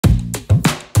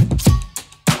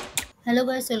Hello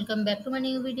guys, welcome back to my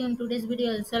new video. In today's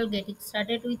video, I'll get it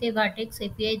started with a Vertex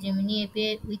API Gemini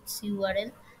API with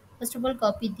cURL. First of all,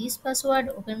 copy this password,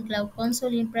 open Cloud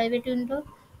Console in private window,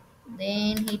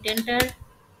 then hit enter,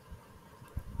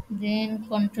 then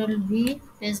Control V,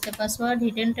 paste the password,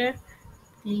 hit enter,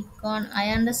 click on I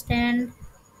understand,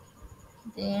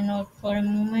 then wait for a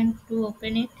moment to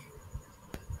open it.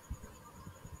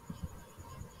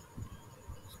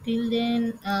 Till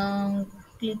then,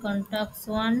 click on task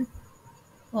 1,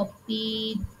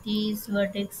 copy this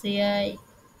Vertex AI,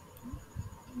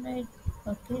 right?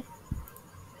 Okay.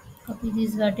 Copy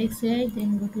this vertex here,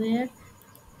 then go to here,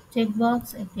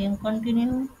 checkbox, again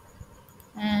continue,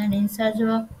 and in search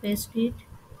box paste it,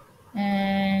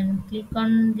 and click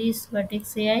on this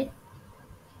vertex AI,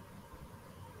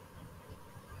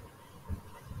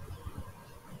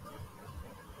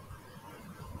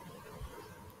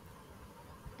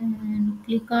 and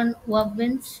click on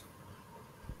workbench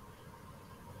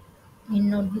in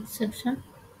notebook section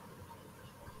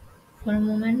for a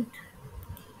moment.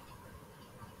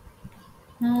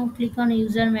 Now click on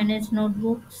user manage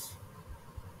notebooks,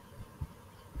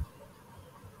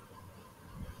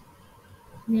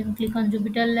 then click on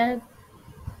Jupyter Lab,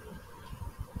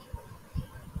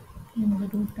 then go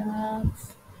to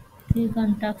tasks, click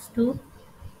on task 2.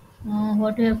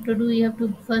 What you have to do, you have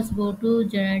to first go to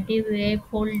generative AI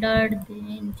folder,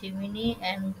 then Gemini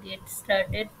and get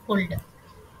started folder.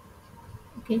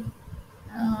 Okay.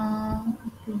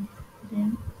 Okay.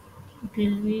 Then it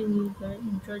will be we will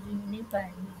intro Gemini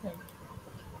binary file.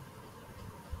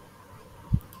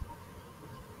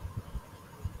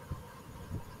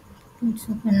 It's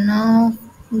open now.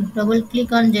 We double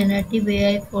click on generative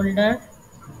AI folder,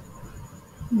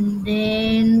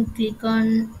 then click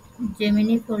on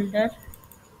Gemini folder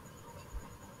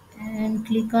and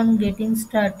click on getting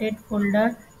started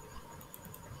folder.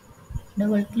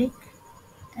 Double click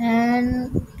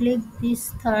and click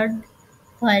this third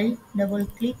file. Double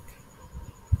click,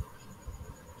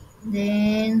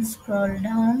 then scroll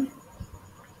down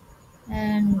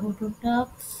and go to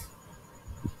tasks.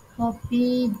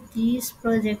 Copy this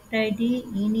project ID.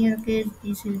 In your case,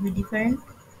 this will be different.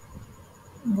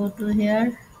 Go to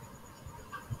here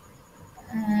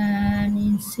and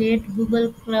insert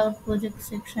Google Cloud project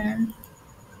section.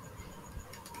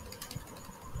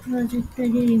 Project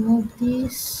ID, remove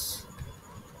this.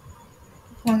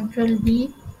 Control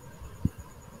V.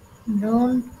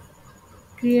 Don't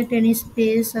create any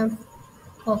space or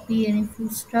copy any full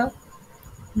stop.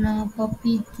 Now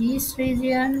copy this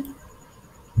region.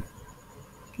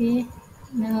 Okay.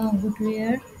 Now go to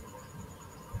here.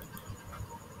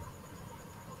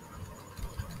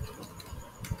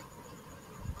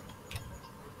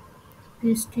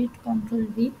 Paste it. Control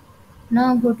V.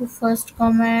 Now go to first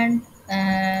command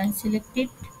and select it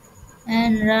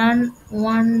and run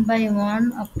one by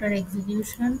one. After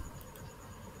execution,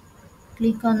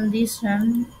 click on this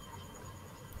run.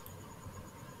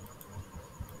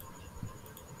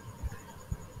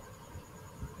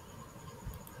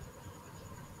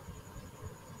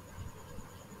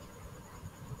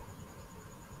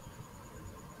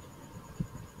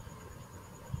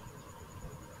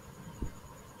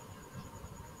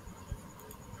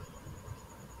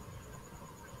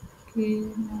 Okay,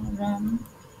 now run.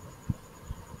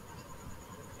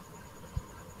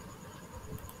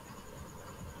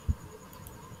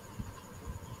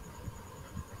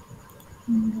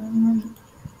 Run.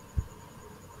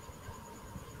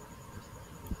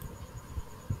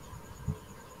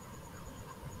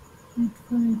 Wait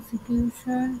for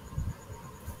execution.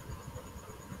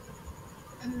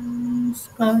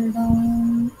 Scroll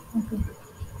down. Okay.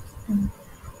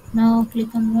 Now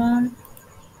click on run.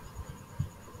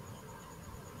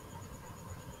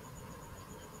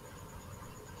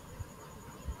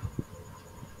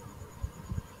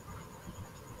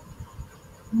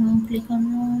 Now click on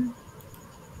run.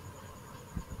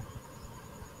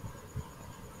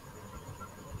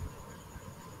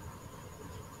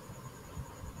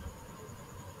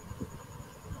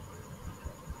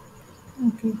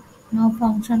 Okay. Now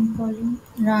function calling.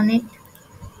 Run it.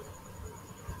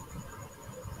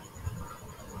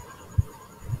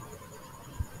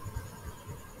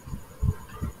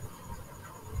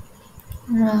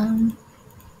 Run.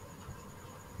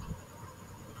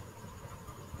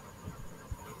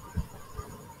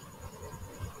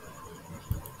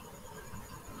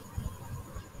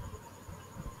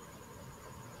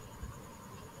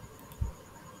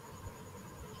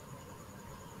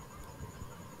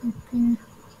 Okay.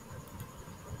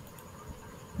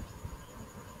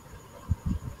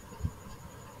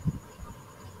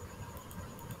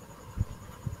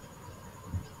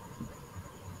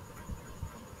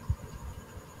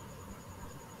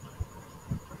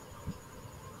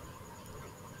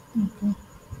 Okay,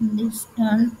 this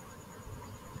done.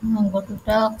 Now go to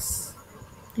tasks,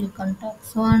 click on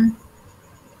task 1.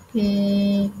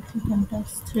 Okay, click on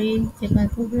task 3, check my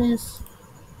progress.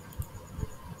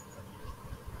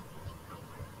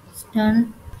 It's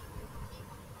done.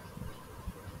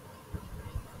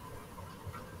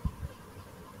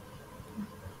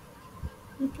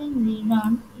 We can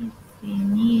rerun if we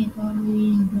need or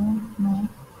we don't know.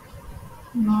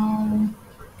 Now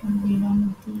can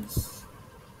rerun this.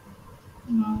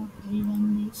 Now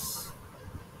rerun this.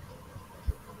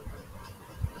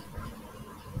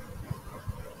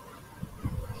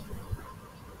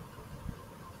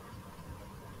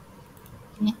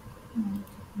 Okay, now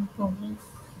check my progress.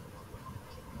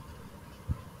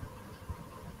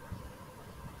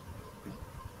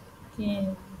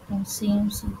 Okay, it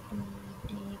seems it will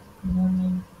take a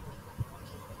moment.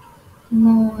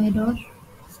 No error.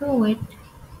 So wait.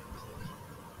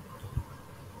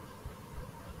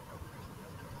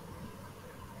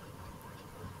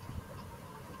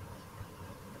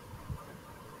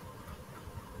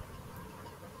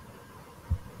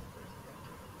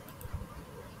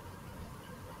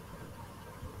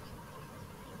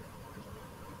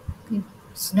 Okay,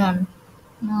 it's done.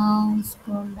 Now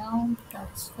scroll down,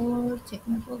 task 4, check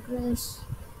my progress.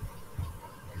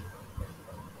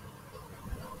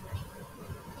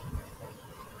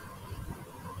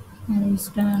 And it's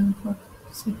done for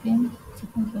second,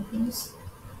 check my progress.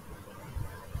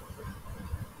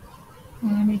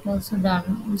 And it also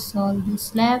done. We solve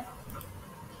this lab.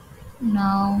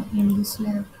 Now in this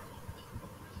lab